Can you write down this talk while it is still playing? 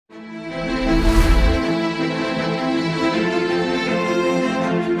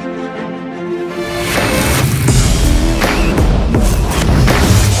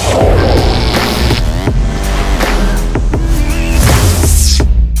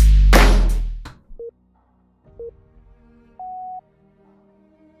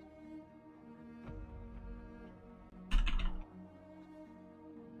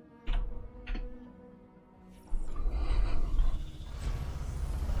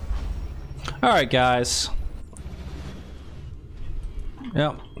Alright, guys.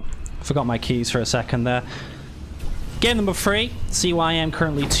 Yep. Forgot my keys for a second there. Game number 3. CYM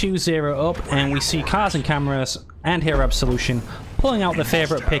currently 2-0 up, and we see Cars and Cameras and Hero Absolution pulling out the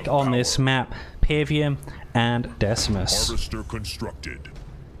favourite pick on this map, Pavium and Decimus. Harvester constructed.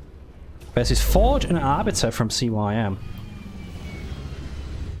 Versus Forge and Arbiter from CYM.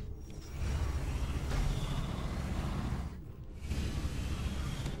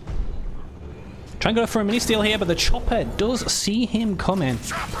 Trying to go for a mini steal here, but the chopper does see him coming.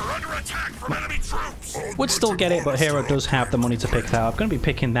 Would still get it, but Hero does have the money to pick that up. Going to be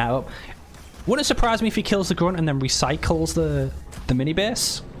picking that up. Wouldn't surprise me if he kills the grunt and then recycles the mini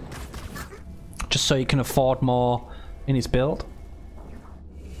base, just so he can afford more in his build.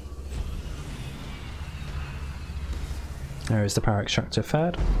 There is the power extractor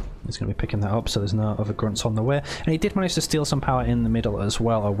fed. He's going to be picking that up, so there's no other grunts on the way. And he did manage to steal some power in the middle as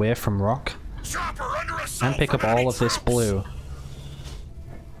well, away from Rock. And pick up all of this blue.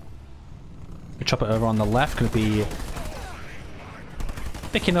 The chopper over on the left going to be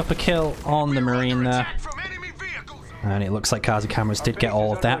picking up a kill on the Marine there. And it looks like Cars and Cameras did get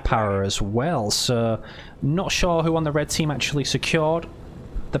all of that power as well. So, not sure who on the red team actually secured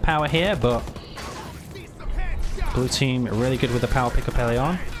the power here, but blue team really good with the power pickup early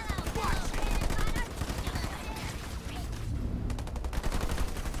on.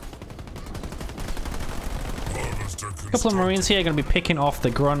 A couple of Marines here are going to be picking off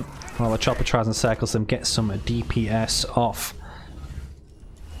the grunt while the chopper tries and circles them, get some DPS off.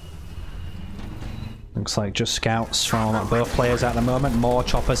 Looks like just scouts from both players at the moment. More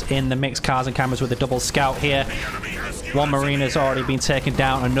choppers in the mix. Cars and Cameras with a double scout here. One Marine has already been taken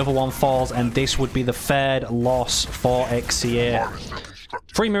down, another one falls, and this would be the third loss for XCA.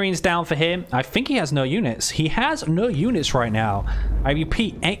 3 Marines down for him. I think he has no units. He has no units right now. I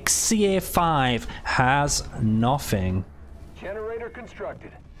repeat, XCA 5 has nothing. Generator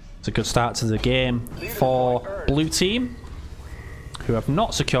constructed. It's a good start to the game for blue team, who have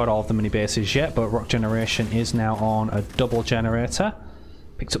not secured all of the mini bases yet, but RockGeneration is now on a double generator.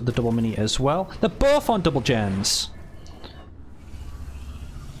 Picked up the double mini as well. They're both on double gens.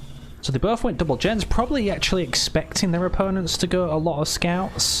 So they both went double gens, probably actually expecting their opponents to go a lot of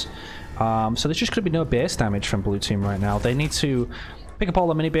scouts. So there's just going to be no base damage from blue team right now. They need to pick up all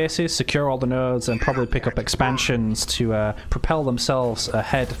the mini bases, secure all the nodes, and probably pick up expansions to propel themselves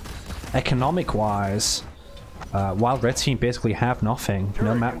ahead economic-wise. While red team basically have nothing.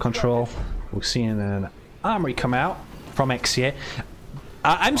 No map control. We're seeing an armory come out from XCA.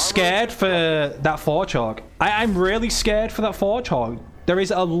 I'm scared for that Forge Hog. I'm really scared for that Forge Hog. There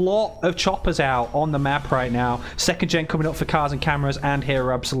is a lot of choppers out on the map right now. Second gen coming up for Cars and Cameras and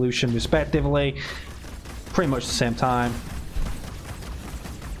Hero Absolution respectively. Pretty much the same time.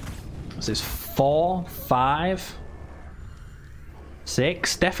 This is 4, 5,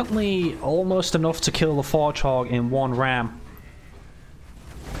 6. Definitely almost enough to kill the Forge Hog in one ram.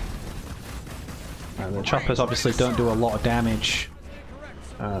 The choppers obviously don't do a lot of damage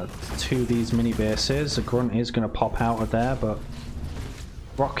to these mini bases. The grunt is going to pop out of there, but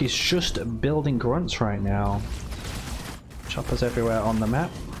Rock is just building grunts right now. Choppers everywhere on the map.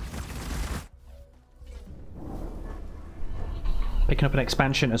 Picking up an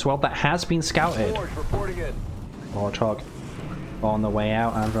expansion as well that has been scouted. Forge Hog on the way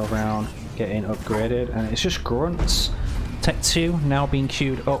out, Anvil round getting upgraded, and it's just grunts. Tech 2 now being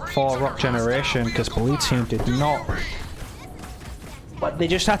queued up for RockGeneration because blue team did not. But they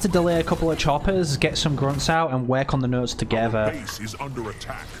just had to delay a couple of choppers, get some grunts out, and work on the nodes together.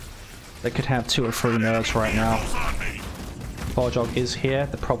 They could have 2 or 3 nodes right now. Forge Hog is here.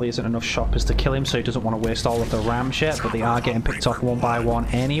 There probably isn't enough choppers to kill him, so he doesn't want to waste all of the rams yet, but they are getting picked off one by one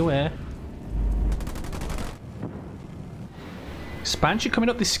anyway. Expansion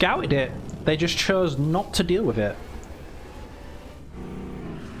coming up, they scouted it. They just chose not to deal with it.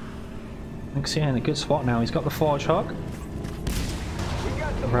 Looks here in a good spot now. He's got the Forge Hog.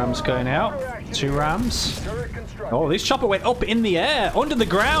 Rams going out. 2 rams. Oh, this chopper went up in the air, under the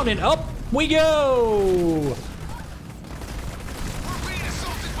ground, and up we go!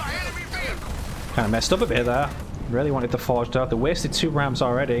 Kind of messed up a bit there. Really wanted the Forged out. They wasted 2 rams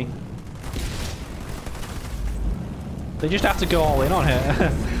already. They just have to go all in on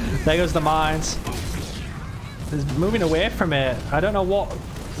it. There goes the mines. They're moving away from it. I don't know what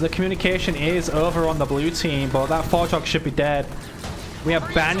the communication is over on the blue team, but that Forge Hog should be dead. We have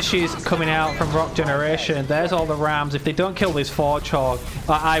Banshees coming out from RockGeneration. There's all the rams. If they don't kill this Forge Hog,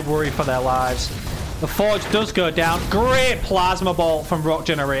 I worry for their lives. The Forge does go down. Great plasma bolt from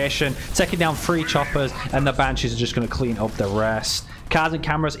RockGeneration, taking down 3 choppers, and the Banshees are just going to clean up the rest. Cars and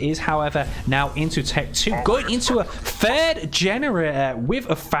Cameras is, however, now into Tech 2, going into a third generator with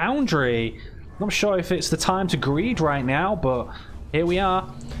a foundry. Not sure if it's the time to greed right now, but here we are.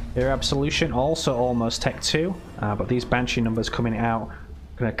 Here, Absolution, also almost Tech 2, but these Banshee numbers coming out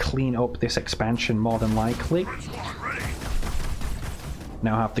going to clean up this expansion more than likely.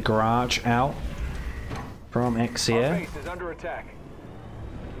 Now have the garage out from X here. Our base is under attack.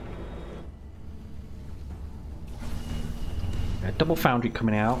 A double foundry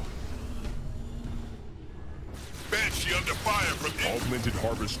coming out. Banshee under fire from augmented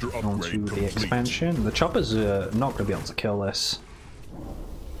harvester upgrade Onto the complete. expansion. The choppers are not going to be able to kill this.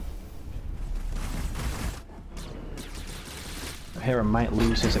 Hero might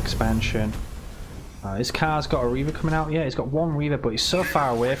lose his expansion. His car's got a Reaver coming out. Yeah, he's got one Reaver, but he's so far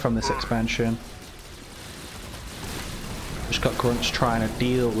away from this expansion. Just got Grunts trying to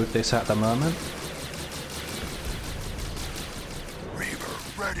deal with this at the moment. Reaver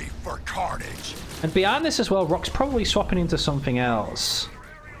ready for carnage. And behind this as well, Rock's probably swapping into something else.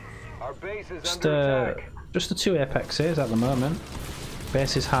 Our base is Just, under attack. just the two Apexes at the moment.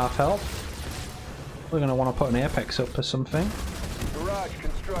 Base is half health. We're going to want to put an Apex up or something. Garage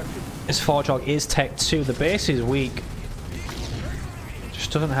constructed. This Forge is Tech 2. The base is weak.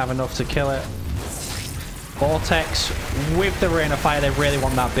 Just doesn't have enough to kill it. Vortex with the Rain of Fire, they really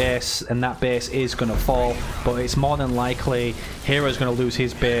want that base, and that base is going to fall, but it's more than likely Hero's going to lose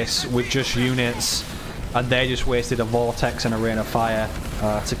his base with just units, and they just wasted a Vortex and a Rain of Fire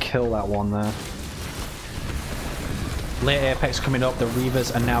to kill that one there. Late Apex coming up, the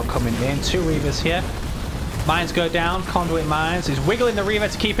Reavers are now coming in. Two Reavers here. Mines go down, Conduit Mines. He's wiggling the Reaver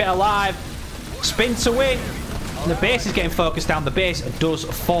to keep it alive. Spin to win. The base is getting focused down. The base does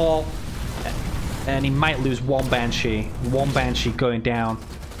fall. And he might lose one Banshee. One Banshee going down.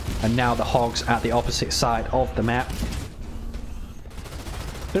 And now the Hogs at the opposite side of the map. It's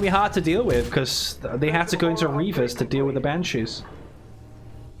going to be hard to deal with because they had to go into Reavers to deal with the Banshees.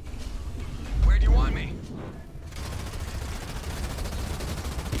 Where do you want me?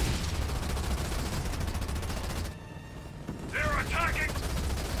 They're attacking.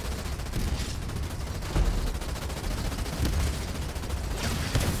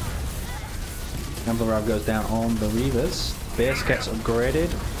 Amblerav goes down on the Reavers. Base gets upgraded.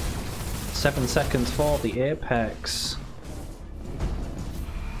 7 seconds for the Apex.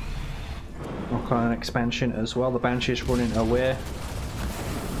 Knock on an expansion as well. The Banshee's running away.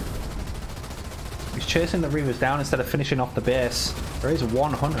 He's chasing the Reavers down instead of finishing off the base. There is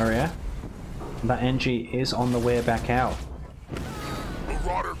one Hunter here. That NG is on the way back out.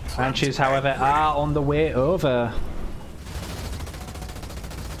 Banshees, however, are on the way over.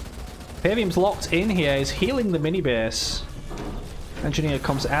 Pavium's locked in here. He's healing the mini base. Engineer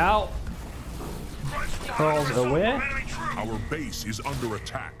comes out. Crawls away. Our base is under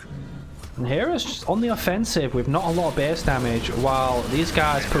attack. And Hero's just on the offensive with not a lot of base damage while these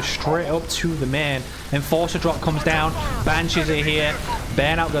guys push straight up to the main. Enforcer drop comes down. Banshees are here.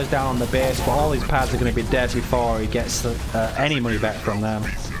 Burnout goes down on the base, but all these pads are going to be dead before he gets any money back from them.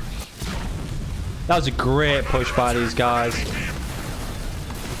 That was a great push by these guys.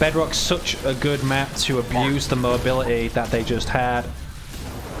 Bedrock's such a good map to abuse the mobility that they just had.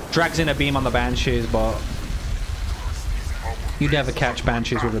 Drags in a beam on the Banshees, but you never catch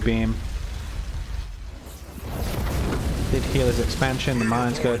Banshees with a beam. Did heal his expansion. The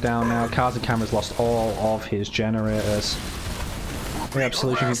mines go down now. Cars and Cameras lost all of his generators. The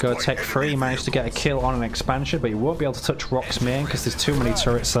Absolution can go Tech 3. He managed to get a kill on an expansion, but he won't be able to touch Rock's main because there's too many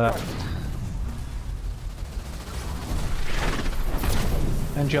turrets there.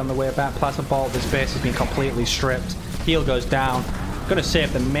 NG on the way back. Plasma Ball. This base has been completely stripped. Heal goes down. Gonna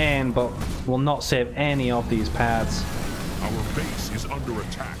save the main, but will not save any of these pads. Our base is under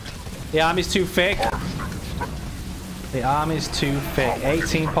attack. The army's too thick. The army's too thick.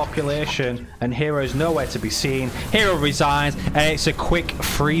 18 population, and Hero's nowhere to be seen. Hero resigns, and it's a quick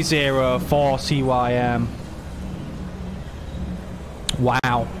 3-0 for CYM.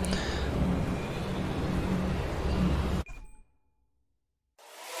 Wow.